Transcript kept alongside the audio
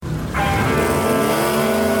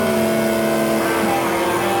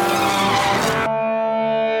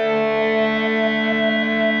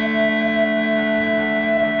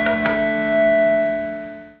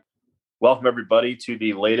welcome everybody to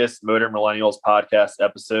the latest Motor Millennials podcast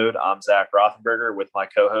episode. I'm Zach Rothenberger with my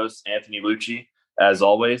co-host Anthony Lucci. As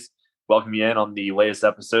always, welcome you in on the latest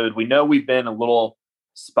episode. We know we've been a little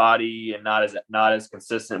spotty and not as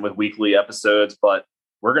consistent with weekly episodes, but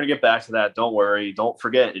we're going to get back to that. Don't worry. Don't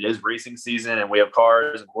forget, it is racing season, and we have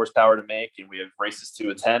cars and horsepower to make, and we have races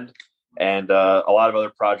to attend, and a lot of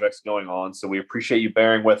other projects going on. So we appreciate you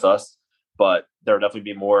bearing with us, but there will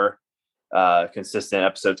definitely be more consistent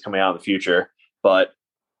episodes coming out in the future. But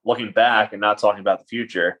looking back and not talking about the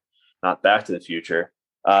future, not back to the future,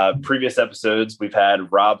 previous episodes, we've had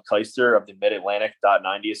Rob Keister of the Mid-Atlantic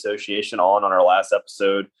 .90 Association on our last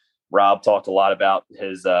episode. Rob talked a lot about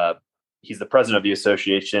his, he's the president of the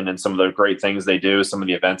association and some of the great things they do, some of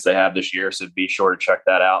the events they have this year. So be sure to check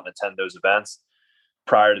that out and attend those events.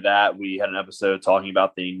 Prior to that, we had an episode talking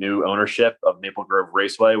about the new ownership of Maple Grove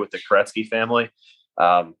Raceway with the Koretsky family.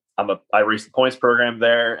 I race the points program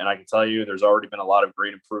there, and I can tell you there's already been a lot of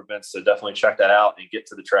great improvements. So definitely check that out and get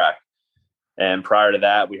to the track. And prior to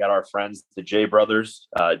that, we had our friends, the J brothers,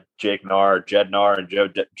 Jake Narr, Jed Narr, and Joe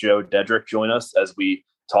Dedrick join us as we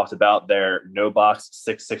talked about their no box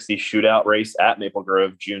 660 shootout race at Maple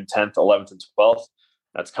Grove, June 10th, 11th, and 12th.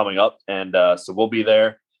 That's coming up. And so we'll be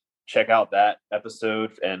there. Check out that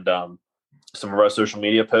episode and some of our social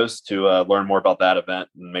media posts to learn more about that event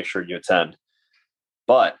and make sure you attend.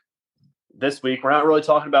 But this week, we're not really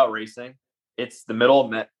talking about racing. It's the middle of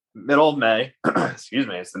May. Excuse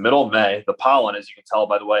me. It's the middle of May. The pollen, as you can tell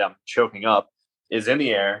by the way I'm choking up, is in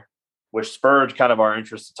the air, which spurred kind of our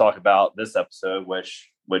interest to talk about this episode, which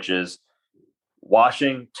is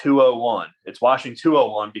Washing 201. It's Washing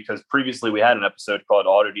 201 because previously we had an episode called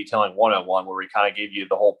Auto Detailing 101 where we kind of gave you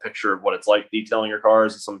the whole picture of what it's like detailing your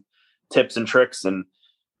cars and some tips and tricks. And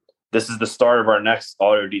this is the start of our next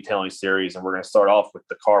auto detailing series, and we're going to start off with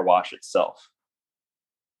the car wash itself.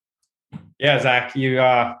 Yeah, Zach,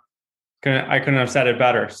 I couldn't have said it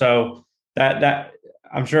better. So that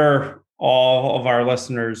I'm sure all of our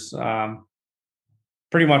listeners,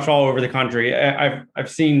 pretty much all over the country, I've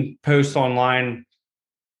seen posts online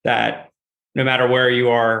that no matter where you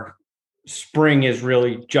are, spring is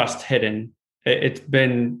really just hidden. It's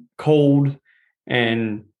been cold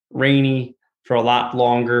and rainy for a lot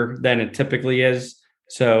longer than it typically is.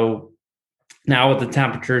 So now with the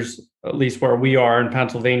temperatures, at least where we are in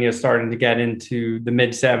Pennsylvania, starting to get into the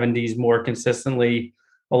mid 70s more consistently,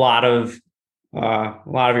 a lot of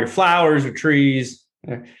your flowers or trees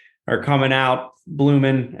are coming out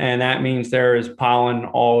blooming, and that means there is pollen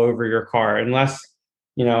all over your car. Unless,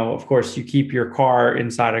 of course, you keep your car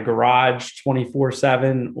inside a garage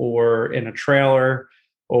 24/7 or in a trailer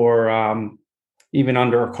or even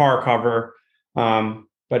under a car cover.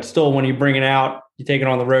 But still, when you bring it out, you take it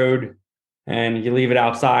on the road and you leave it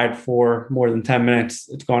outside for more than 10 minutes,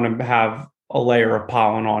 it's going to have a layer of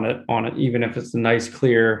pollen on it, even if it's a nice,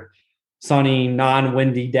 clear, sunny,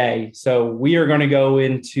 non-windy day. So we are going to go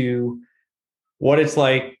into what it's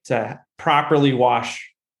like to properly wash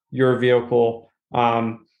your vehicle.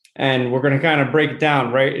 And we're going to kind of break it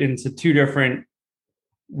down right into two different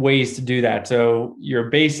ways to do that. So your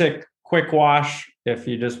basic quick wash, if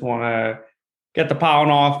you just want to get the pollen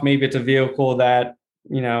off, maybe it's a vehicle that,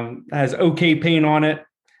 has okay paint on it.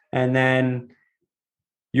 And then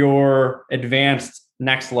your advanced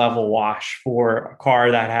next level wash for a car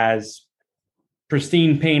that has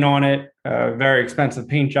pristine paint on it, a very expensive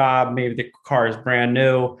paint job. Maybe the car is brand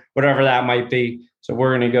new, whatever that might be. So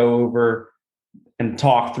we're going to go over and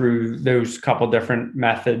talk through those couple different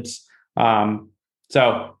methods.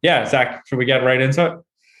 So yeah, Zach, should we get right into it?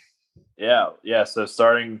 Yeah. So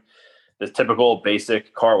starting the typical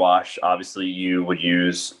basic car wash, obviously you would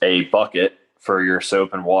use a bucket for your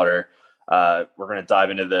soap and water. We're going to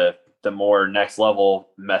dive into the more next level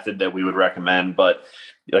method that we would recommend. But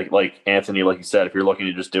like Anthony, like you said, if you're looking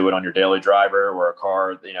to just do it on your daily driver or a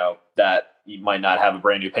car, that you might not have a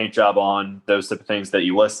brand new paint job on, those type of things that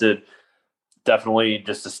you listed, definitely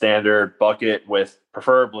just a standard bucket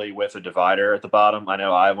preferably with a divider at the bottom. I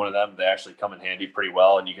know I have one of them. They actually come in handy pretty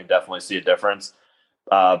well, and you can definitely see a difference.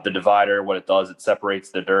 The divider, what it does, it separates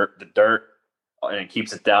the dirt, and it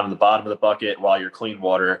keeps it down in the bottom of the bucket, while your clean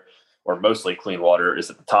water, or mostly clean water, is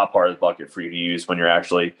at the top part of the bucket for you to use when you're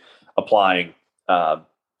actually applying, the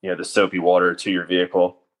soapy water to your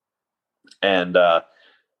vehicle. And,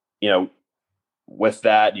 with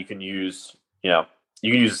that, you can use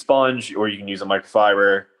a sponge, or you can use a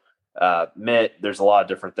microfiber mitt. There's a lot of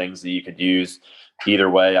different things that you could use. Either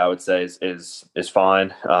way, I would say is fine.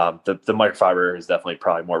 The microfiber is definitely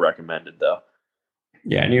probably more recommended though.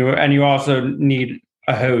 Yeah. And you also need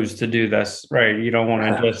a hose to do this, right? You don't want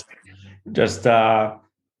to just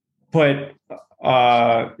put,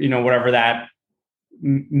 whatever that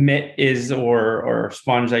mitt is or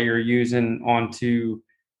sponge that you're using onto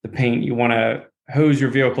the paint. You want to hose your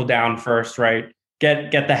vehicle down first, right?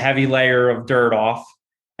 Get the heavy layer of dirt off,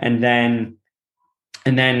 and then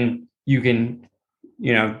you can,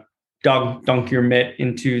 dunk your mitt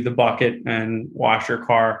into the bucket and wash your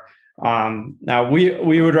car. Now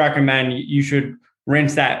we would recommend you should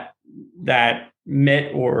rinse that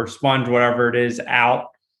mitt or sponge, whatever it is, out,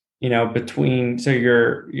 between, so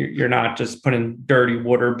you're not just putting dirty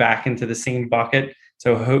water back into the same bucket.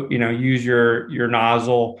 So, use your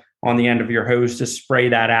nozzle on the end of your hose to spray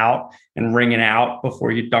that out and wring it out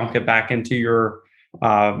before you dunk it back into your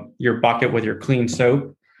bucket with your clean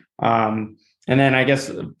soap. And then I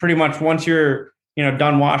guess pretty much once you're,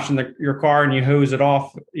 done washing your car and you hose it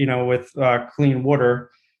off, with clean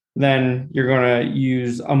water, then you're going to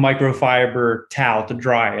use a microfiber towel to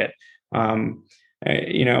dry it.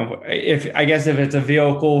 If it's a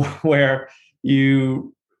vehicle where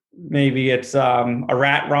maybe it's a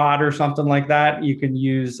rat rod or something like that, you can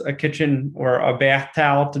use a kitchen or a bath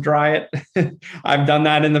towel to dry it. I've done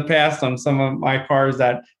that in the past on some of my cars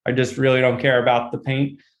that I just really don't care about the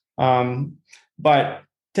paint. But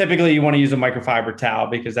typically you want to use a microfiber towel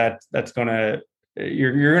because that's going to,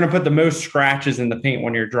 you're going to put the most scratches in the paint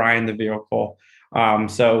when you're drying the vehicle.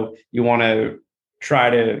 So you want to try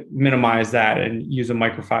to minimize that and use a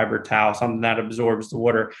microfiber towel, something that absorbs the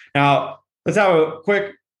water. Now, let's have a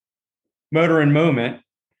quick motoring moment.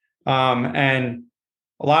 And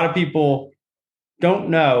a lot of people don't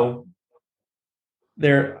know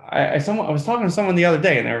I was talking to someone the other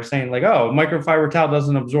day and they were saying like, oh, microfiber towel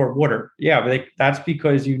doesn't absorb water. Yeah, but that's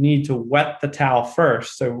because you need to wet the towel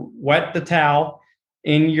first. So wet the towel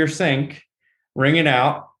in your sink, wring it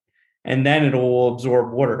out, and then it will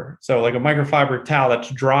absorb water. So like a microfiber towel that's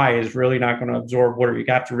dry is really not going to absorb water. You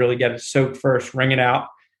have to really get it soaked first, wring it out,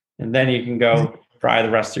 and then you can go dry the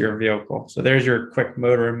rest of your vehicle. So there's your quick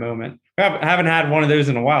motoring moment. I haven't had one of those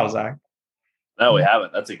in a while, Zach. No, we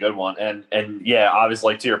haven't. That's a good one. And yeah,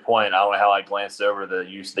 obviously to your point, I don't know how I glanced over the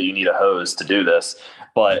use that you need a hose to do this,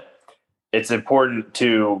 but it's important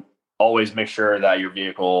to always make sure that your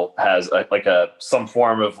vehicle has some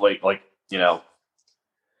form of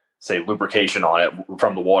say lubrication on it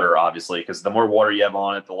from the water, obviously, because the more water you have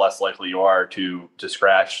on it, the less likely you are to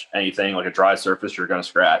scratch anything. Like a dry surface, you're going to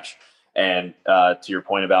scratch. And to your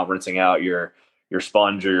point about rinsing out your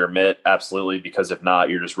sponge or your mitt, absolutely, because if not,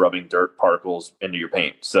 you're just rubbing dirt particles into your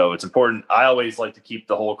paint. So it's important. I always like to keep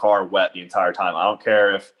the whole car wet the entire time. I don't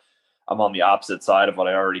care if I'm on the opposite side of what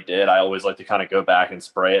I already did. I always like to kind of go back and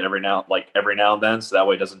spray it every now and then, so that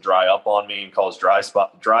way it doesn't dry up on me and cause dry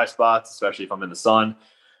spots, especially if I'm in the sun.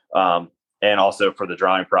 And also for the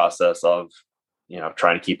drying process of,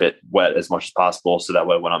 trying to keep it wet as much as possible. So that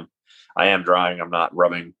way when I am drying, I'm not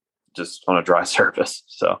rubbing just on a dry surface.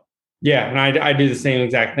 So. Yeah. And I do the same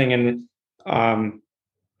exact thing. And,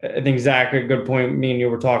 I think Zach, a good point me and you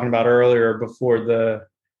were talking about earlier before the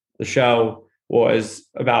show was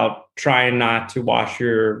about trying not to wash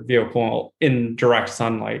your vehicle in direct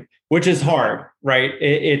sunlight, which is hard, right?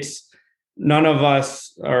 It's none of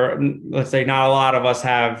us, or let's say not a lot of us,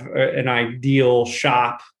 have an ideal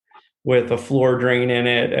shop with a floor drain in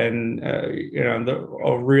it and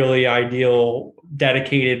a really ideal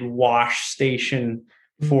dedicated wash station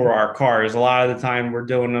for our cars. A lot of the time we're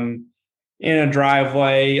doing them in a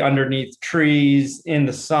driveway, underneath trees, in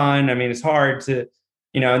the sun. I mean, it's hard to,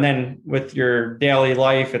 and then with your daily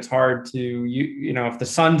life, it's hard to, if the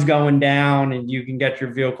sun's going down and you can get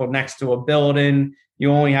your vehicle next to a building,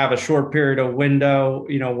 you only have a short period of window,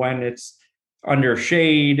 when it's under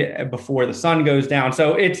shade before the sun goes down.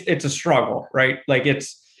 So it's a struggle, right? Like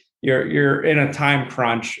you're in a time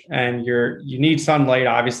crunch and you need sunlight,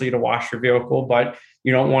 obviously, to wash your vehicle, but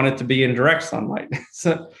you don't want it to be in direct sunlight.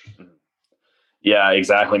 So. Yeah,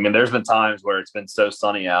 exactly. I mean, there's been times where it's been so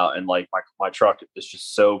sunny out and like my truck is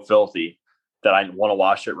just so filthy that I want to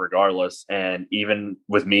wash it regardless. And even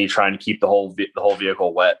with me trying to keep the whole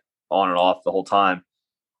vehicle wet on and off the whole time,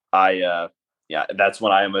 that's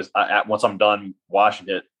when once I'm done washing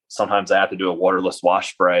it, sometimes I have to do a waterless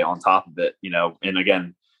wash spray on top of it, and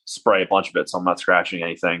again, spray a bunch of it so I'm not scratching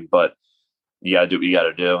anything. But you got to do what you got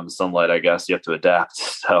to do in the sunlight. I guess you have to adapt.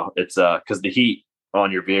 So it's because the heat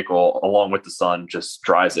on your vehicle along with the sun just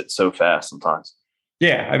dries it so fast sometimes.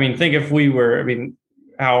 Yeah. I mean, think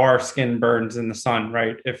how our skin burns in the sun,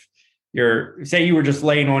 right? If say you were just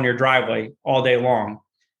laying on your driveway all day long,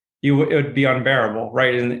 it would be unbearable,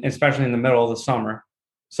 right? And especially in the middle of the summer.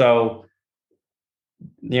 So,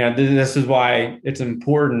 this is why it's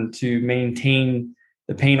important to maintain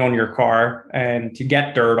the paint on your car and to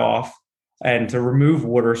get dirt off and to remove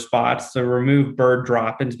water spots, to remove bird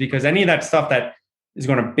drop-ins, because any of that stuff that is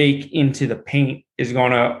going to bake into the paint is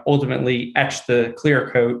going to ultimately etch the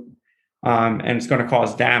clear coat, and it's going to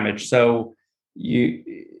cause damage. So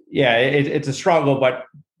it's a struggle, but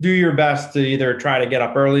do your best to either try to get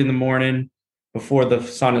up early in the morning before the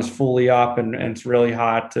sun is fully up and it's really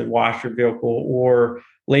hot to wash your vehicle, or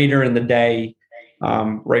later in the day,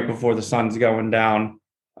 right before the sun's going down,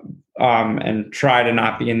 and try to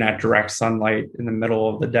not be in that direct sunlight in the middle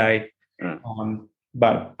of the day.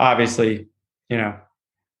 But obviously,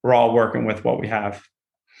 we're all working with what we have.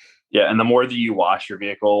 Yeah, and the more that you wash your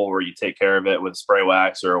vehicle or you take care of it with spray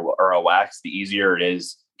wax or a wax, the easier it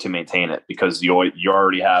is to maintain it, because you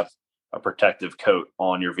already have a protective coat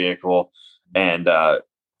on your vehicle, and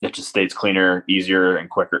it just stays cleaner, easier, and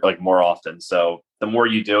quicker, like more often. So the more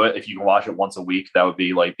you do it, if you can wash it once a week, that would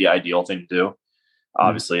be like the ideal thing to do.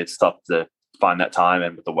 Obviously, it's tough to find that time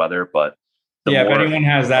and with the weather, but if anyone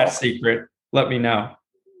has that secret, let me know.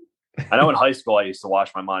 I know in high school, I used to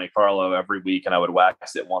wash my Monte Carlo every week and I would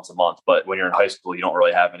wax it once a month. But when you're in high school, you don't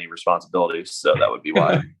really have any responsibilities. So that would be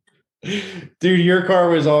why. Dude, your car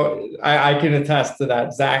was I can attest to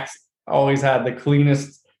that. Zach's always had the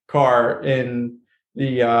cleanest car in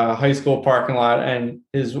the high school parking lot, and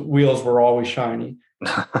his wheels were always shiny.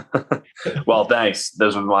 Well, thanks.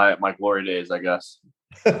 Those were my glory days, I guess.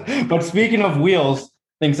 But speaking of wheels,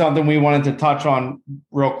 I think something we wanted to touch on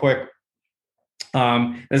real quick.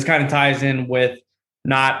 This kind of ties in with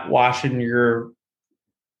not washing your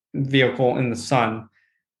vehicle in the sun.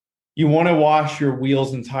 You want to wash your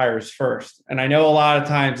wheels and tires first. And I know a lot of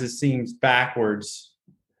times it seems backwards,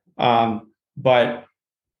 but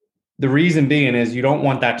the reason being is you don't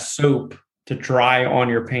want that soap to dry on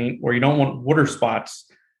your paint, or you don't want water spots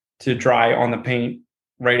to dry on the paint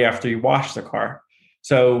right after you wash the car.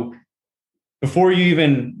 So before you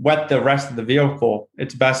even wet the rest of the vehicle,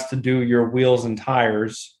 it's best to do your wheels and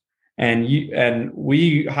tires. And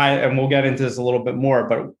we'll get into this a little bit more,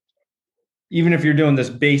 but even if you're doing this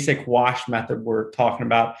basic wash method we're talking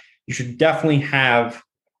about, you should definitely have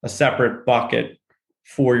a separate bucket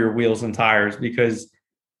for your wheels and tires, because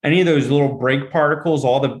any of those little brake particles,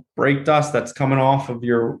 all the brake dust that's coming off of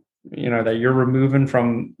your, that you're removing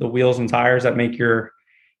from the wheels and tires that make your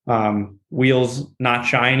wheels not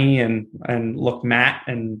shiny and look matte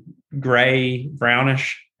and gray,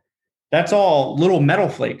 brownish, that's all little metal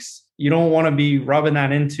flakes. You don't want to be rubbing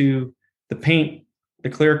that into the paint, the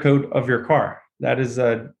clear coat of your car. That is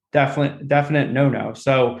a definite no-no.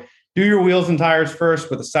 So do your wheels and tires first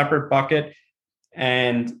with a separate bucket.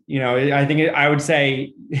 And, I would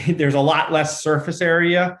say there's a lot less surface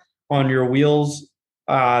area on your wheels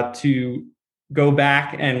to go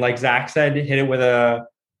back and, like Zach said, hit it with a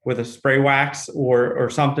spray wax or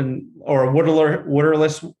something, or a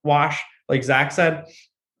waterless wash, like Zach said,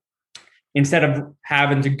 instead of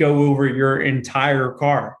having to go over your entire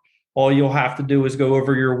car. All you'll have to do is go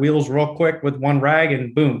over your wheels real quick with one rag,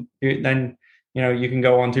 and boom, then you can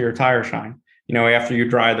go onto your tire shine, after you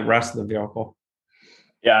dry the rest of the vehicle.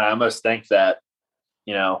 Yeah, I almost think that,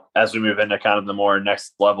 as we move into kind of the more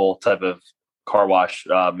next level type of car wash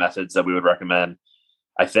methods that we would recommend,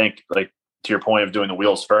 I think, like, to your point of doing the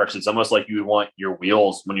wheels first, it's almost like you would want your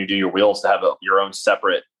wheels, when you do your wheels, to have your own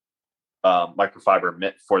separate microfiber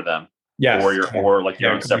mitt for them. Yes. Or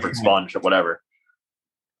your own separate sponge or whatever.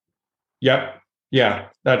 Yep. Yeah,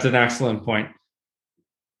 that's an excellent point.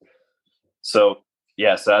 So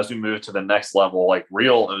as we move to the next level, like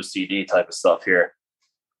real OCD type of stuff here,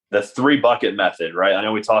 the 3 bucket method, right? I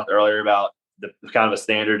know we talked earlier about the kind of a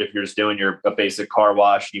standard. If you're just doing a basic car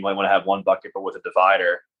wash, you might want to have 1 bucket, but with a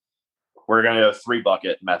divider. We're going to go 3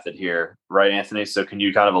 bucket method here, right, Anthony? So can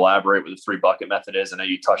you kind of elaborate what the 3 bucket method is? I know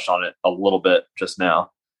you touched on it a little bit just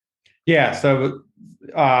now. Yeah. So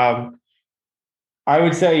I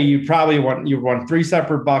would say you want 3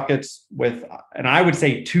 separate buckets with, and I would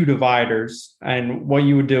say 2 dividers. And what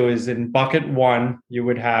you would do is in bucket 1, you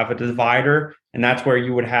would have a divider, and that's where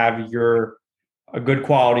you would have a good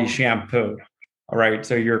quality shampoo. All right.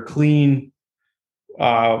 So your clean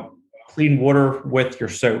water with your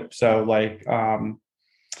soap. So like a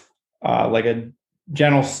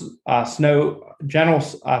gentle snow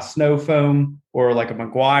foam, or like a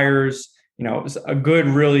Meguiar's, a good,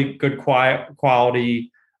 really good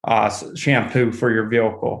quality shampoo for your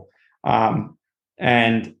vehicle.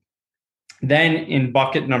 And then in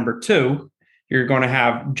bucket number 2, you're going to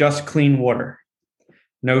have just clean water,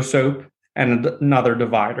 no soap, and another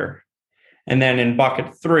divider. And then in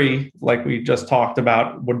bucket 3, like we just talked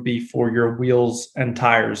about, would be for your wheels and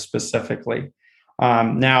tires specifically.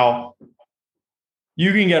 Now,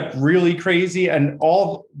 you can get really crazy. And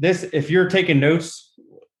all this, if you're taking notes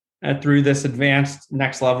through this advanced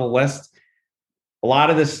next level list, a lot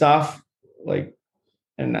of this stuff, like,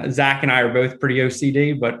 and Zach and I are both pretty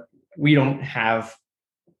OCD, but we don't have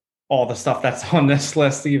all the stuff that's on this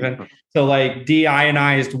list even. So like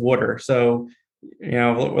deionized water. So,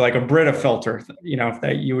 like a Brita filter,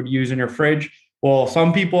 that you would use in your fridge. Well,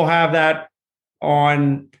 some people have that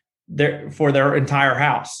on for their entire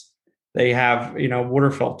house. They have, water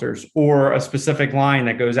filters or a specific line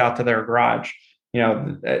that goes out to their garage.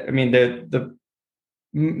 The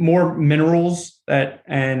more minerals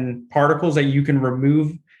and particles that you can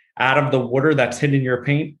remove out of the water that's hidden in your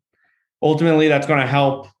paint, ultimately that's going to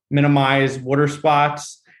help minimize water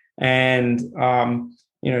spots and,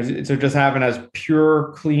 so just having as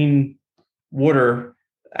pure, clean water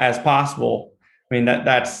as possible. I mean,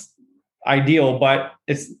 that's ideal, but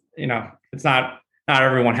it's not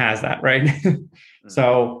everyone has that, right?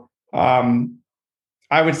 So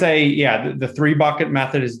I would say, yeah, the 3 bucket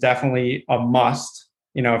method is definitely a must.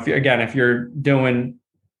 If you're doing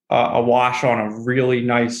a wash on a really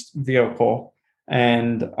nice vehicle,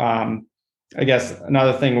 and I guess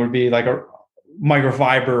another thing would be like a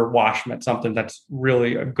microfiber wash mitt, something that's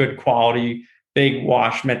really a good quality, big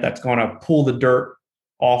wash mitt that's going to pull the dirt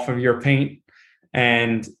off of your paint.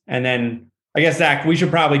 And then I guess, Zach, we should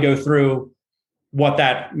probably go through what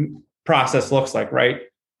that process looks like, right?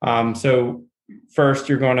 So first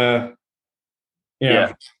you're going to,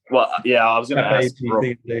 yeah. Well, yeah, I was going to ask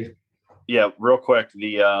real quick,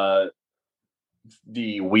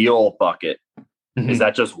 the wheel bucket, is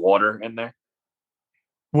that just water in there?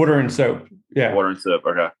 Water and soap. Yeah. Water and soap.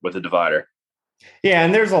 Okay. With a divider. Yeah.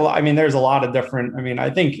 And there's a lot of different, I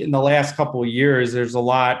think in the last couple of years, there's a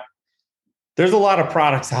lot of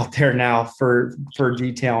products out there now for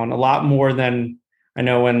detailing, a lot more than I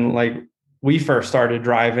know when like we first started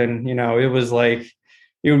driving. It was like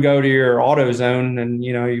you would go to your AutoZone and,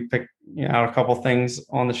 you pick out a couple things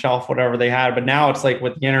on the shelf, whatever they had. But now it's like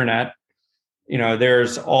with the internet,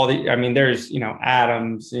 there's all there's,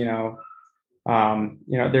 Adams, there's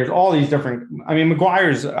all these different,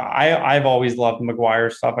 Meguiar's, I've always loved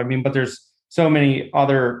Meguiar's stuff. But there's so many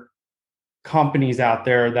other companies out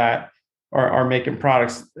there that are making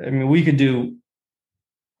products. We could do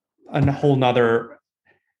a whole nother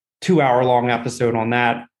 2-hour long episode on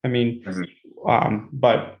that.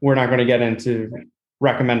 But we're not going to get into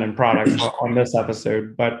recommending products on this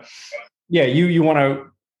episode. But yeah, you want to,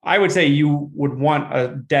 I would say you would want a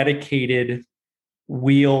dedicated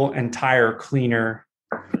wheel and tire cleaner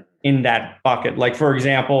in that bucket. Like, for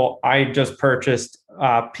example, I just purchased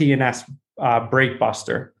P&S Brake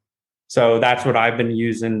Buster. So that's what I've been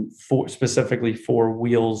using specifically for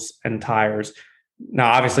wheels and tires.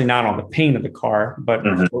 Now, obviously not on the paint of the car, but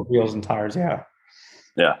for wheels and tires. Yeah.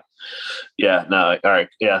 Yeah. Yeah. No. All right.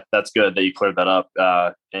 Yeah. That's good that you cleared that up.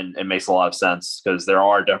 And it makes a lot of sense because there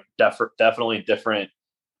are definitely different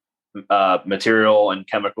material and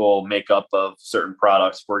chemical makeup of certain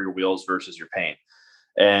products for your wheels versus your paint.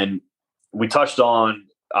 And we touched on,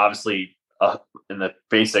 obviously, in the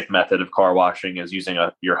basic method of car washing is using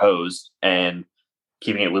your hose and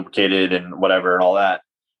keeping it lubricated and whatever and all that.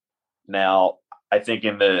 Now, I think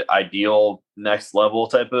in the ideal next level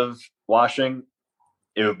type of washing,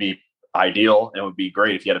 it would be ideal and it would be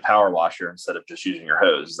great if you had a power washer instead of just using your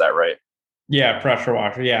hose. Is that right? Yeah, pressure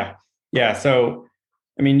washer. Yeah. Yeah. So,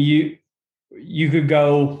 you could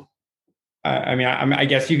go, I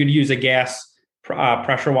guess you could use a gas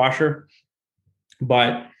pressure washer,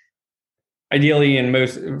 but ideally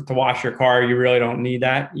to wash your car, you really don't need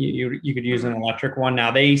that. You could use an electric one.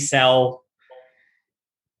 Now they sell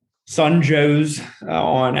Sun Joes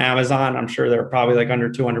on Amazon. I'm sure they're probably like under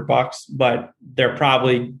 $200, but they're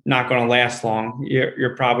probably not going to last long.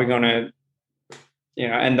 You're probably going to,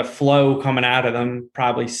 and the flow coming out of them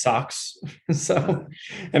probably sucks. So,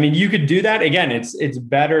 you could do that. Again, it's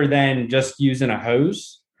better than just using a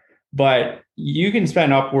hose, but you can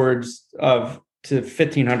spend upwards to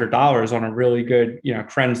 $1,500 on a really good,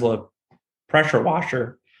 Krensla pressure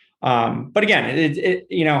washer. But again,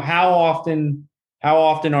 how often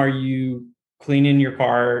are you cleaning your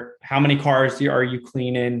car? How many cars are you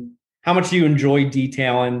cleaning? How much do you enjoy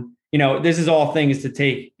detailing? This is all things to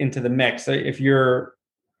take into the mix. If you're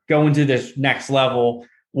going to this next level,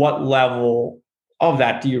 what level of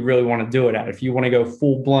that do you really want to do it at? If you want to go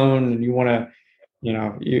full blown and you want to,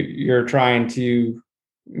 you're trying to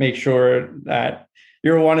make sure that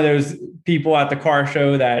you're one of those people at the car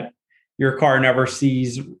show that your car never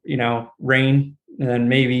sees, rain. And then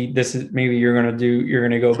maybe you're going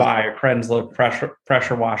to go buy a Krensla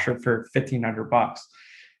pressure washer for $1,500.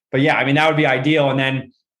 but yeah, I mean, that would be ideal. And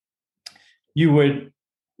then you would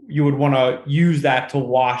want to use that to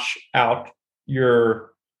wash out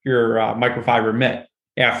your microfiber mitt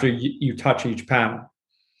after you touch each panel.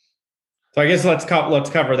 So I guess let's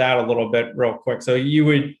cover that a little bit real quick. So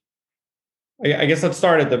I guess let's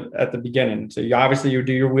start at the beginning. So you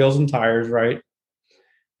do your wheels and tires, right?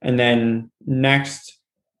 And then next,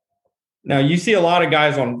 now you see a lot of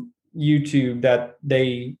guys on YouTube that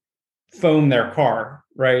they foam their car,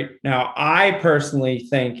 right? Now, I personally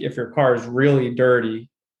think if your car is really dirty,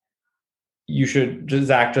 you should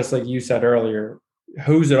Zach, just like you said earlier,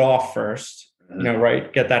 hose it off first,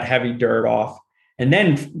 right? Get that heavy dirt off. And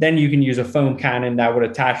then you can use a foam cannon that would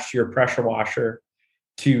attach to your pressure washer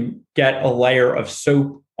to get a layer of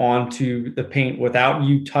soap onto the paint without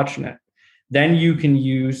you touching it. Then you can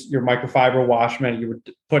use your microfiber wash mitt. You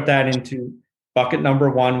would put that into bucket number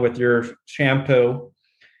 1 with your shampoo,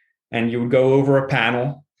 and you would go over a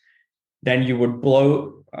panel. Then you would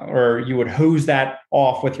you would hose that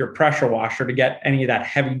off with your pressure washer to get any of that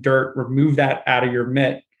heavy dirt, remove that out of your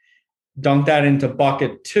mitt, dunk that into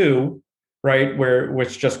bucket 2, right,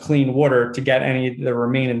 which just clean water to get any of the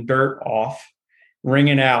remaining dirt off, wring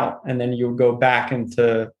it out, and then you would go back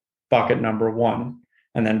into bucket number 1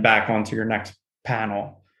 and then back onto your next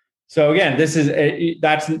panel. So again, this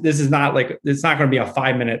is not like, it's not going to be a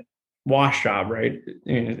 5-minute wash job, right?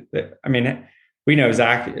 I mean, we know,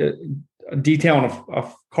 Zach, detailing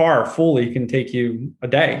a car fully can take you a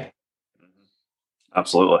day.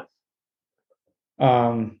 Absolutely.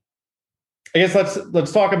 I guess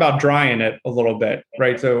let's talk about drying it a little bit,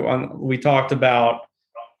 right? So we talked about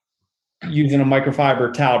using a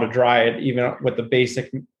microfiber towel to dry it, even with the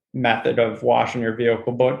basic method of washing your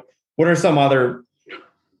vehicle. But what are some other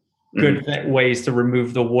good ways to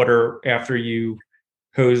remove the water after you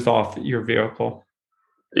hosed off your vehicle?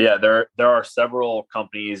 Yeah, there are several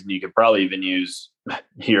companies, and you could probably even use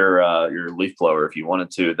your leaf blower if you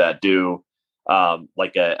wanted to, that do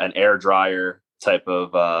like an air dryer type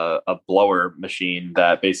of a blower machine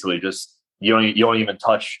that basically just you don't even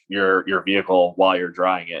touch your vehicle while you're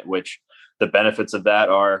drying it. Which the benefits of that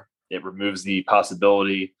are it removes the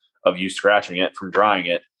possibility of you scratching it from drying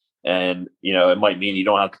it, and it might mean you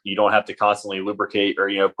don't have to constantly lubricate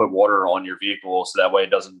or put water on your vehicle, so that way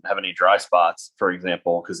it doesn't have any dry spots, for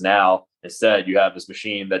example, because now instead you have this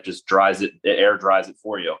machine that just air dries it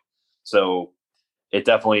for you. So it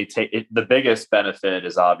definitely the biggest benefit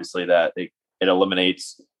is obviously that it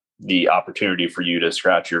eliminates the opportunity for you to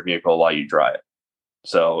scratch your vehicle while you dry it.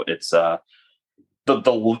 So it's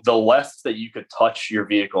the less that you could touch your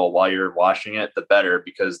vehicle while you're washing it, the better,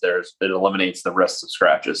 because it eliminates the risks of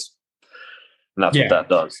scratches. And that's what that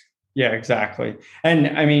does. Yeah, exactly. And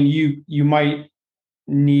I mean, you might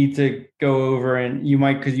need to go over, and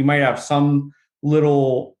because you might have some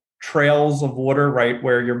little trails of water, right,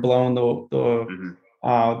 where you're blowing the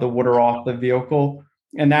water off the vehicle.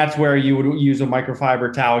 And that's where you would use a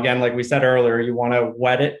microfiber towel. Again, like we said earlier, you want to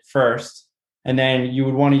wet it first. And then you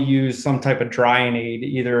would want to use some type of drying aid,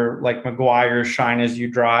 either like Meguiar's Shine As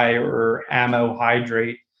You Dry or Ammo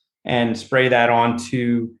Hydrate, and spray that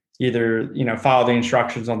onto either, follow the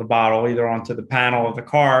instructions on the bottle, either onto the panel of the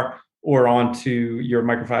car or onto your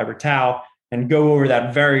microfiber towel, and go over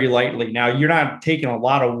that very lightly. Now, you're not taking a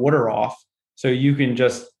lot of water off, so you can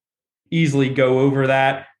just easily go over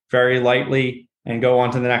that very lightly and go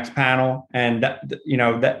on to the next panel. And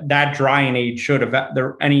that drying aid should have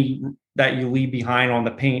any that you leave behind on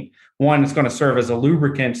the paint. One, it's going to serve as a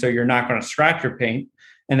lubricant, so you're not going to scratch your paint.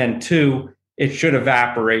 And then 2, it should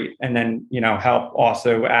evaporate and then, help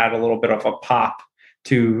also add a little bit of a pop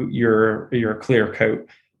to your clear coat.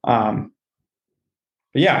 But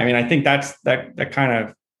yeah, I mean, I think that kind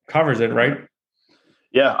of covers it, right?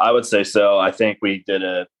 Yeah, I would say so. I think we did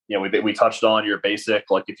we touched on your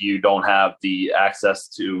basic, like if you don't have the access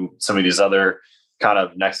to some of these other kind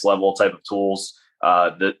of next level type of tools,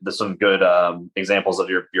 there's some good examples of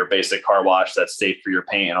your basic car wash that's safe for your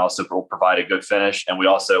paint and also will provide a good finish. And we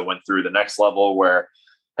also went through the next level where,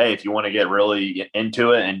 hey, if you want to get really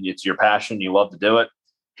into it and it's your passion, you love to do it,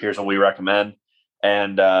 here's what we recommend.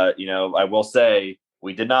 And, I will say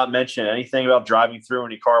we did not mention anything about driving through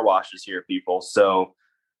any car washes here, people. So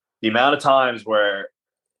the amount of times where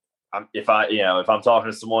if I'm talking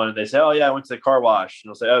to someone and they say, oh yeah, I went to the car wash, and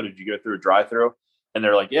they'll say, oh, did you go through a drive-through? And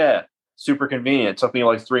they're like, yeah, super convenient. It took me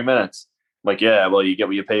like 3 minutes. I'm like, yeah, well, you get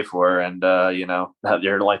what you pay for, and have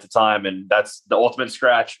your length of time, and that's the ultimate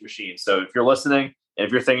scratch machine. So if you're listening and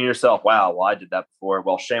if you're thinking to yourself, wow, well, I did that before,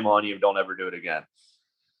 well, shame on you. Don't ever do it again.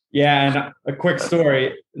 Yeah, and a quick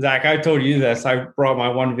story, Zach, I told you this. I brought my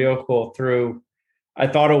one vehicle through. I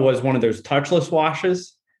thought it was one of those touchless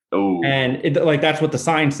washes, Oh, And like that's what the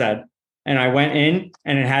sign said. And I went in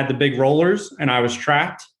and it had the big rollers and I was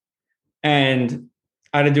trapped and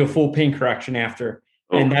I had to do a full paint correction after.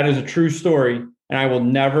 And oh, that is a true story. And I will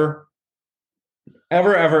never,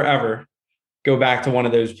 ever, ever, ever go back to one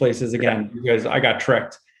of those places yeah, again because I got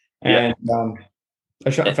tricked. yeah. And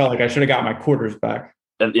I felt like I should have got my quarters back.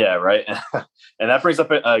 And yeah, right. And that brings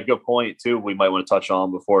up a good point too. We might want to touch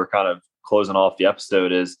on before kind of closing off the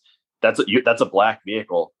episode is that's a black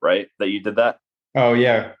vehicle, right? That you did that. Oh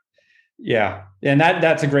yeah. Yeah. And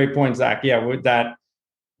that's a great point, Zach. Yeah. With that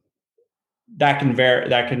can vary,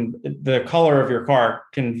 the color of your car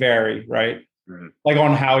can vary, right? Mhm. Like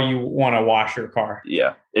on how you want to wash your car.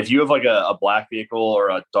 Yeah. If you have like a black vehicle or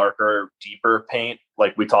a darker, deeper paint,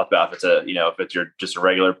 like we talked about, if it's if it's your just a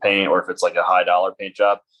regular paint or if it's like a high dollar paint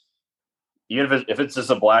job, even if it's just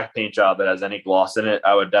a black paint job that has any gloss in it,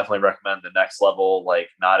 I would definitely recommend the next level, like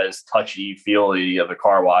not as touchy feely of a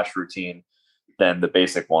car wash routine than the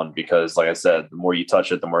basic one. Because like I said, the more you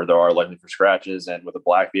touch it, the more there are likely for scratches. And with a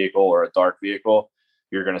black vehicle or a dark vehicle,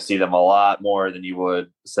 you're going to see them a lot more than you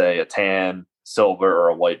would say a tan, silver, or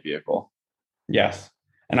a white vehicle. Yes.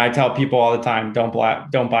 And I tell people all the time, don't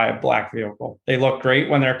buy a black vehicle. They look great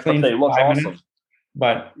when they're But clean they for look 5 awesome. minutes,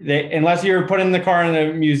 but unless you're putting the car in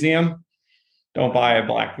a museum, don't buy a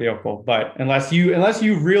black vehicle. But unless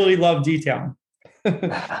you really love detailing.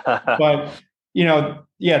 But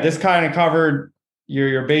yeah, this kind of covered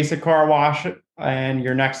your basic car wash and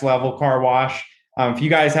your next level car wash. If you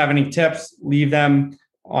guys have any tips, leave them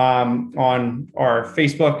on our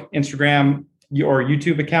Facebook, Instagram, or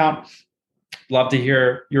YouTube account. Love to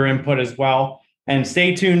hear your input as well. And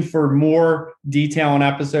stay tuned for more detail and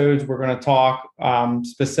episodes. We're going to talk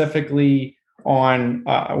specifically on,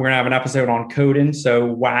 we're going to have an episode on coatings. So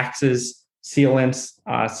waxes, sealants,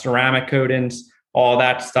 ceramic coatings, all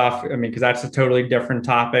that stuff. I mean, because that's a totally different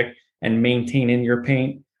topic, and maintaining your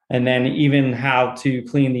paint. And then even how to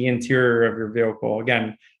clean the interior of your vehicle.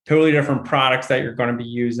 Again, totally different products that you're going to be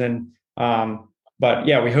using. But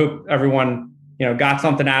yeah, we hope everyone got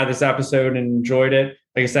something out of this episode and enjoyed it.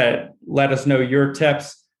 Like I said, let us know your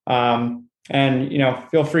tips. And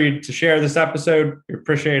feel free to share this episode. We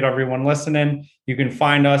appreciate everyone listening. You can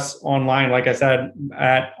find us online, like I said,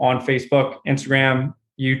 on Facebook, Instagram,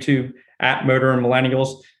 YouTube at Motor and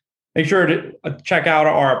Millennials. Make sure to check out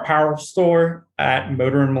our apparel store at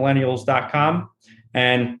motorandmillennials.com.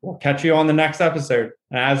 And we'll catch you on the next episode.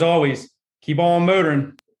 And as always, keep on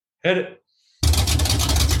motoring. Hit it.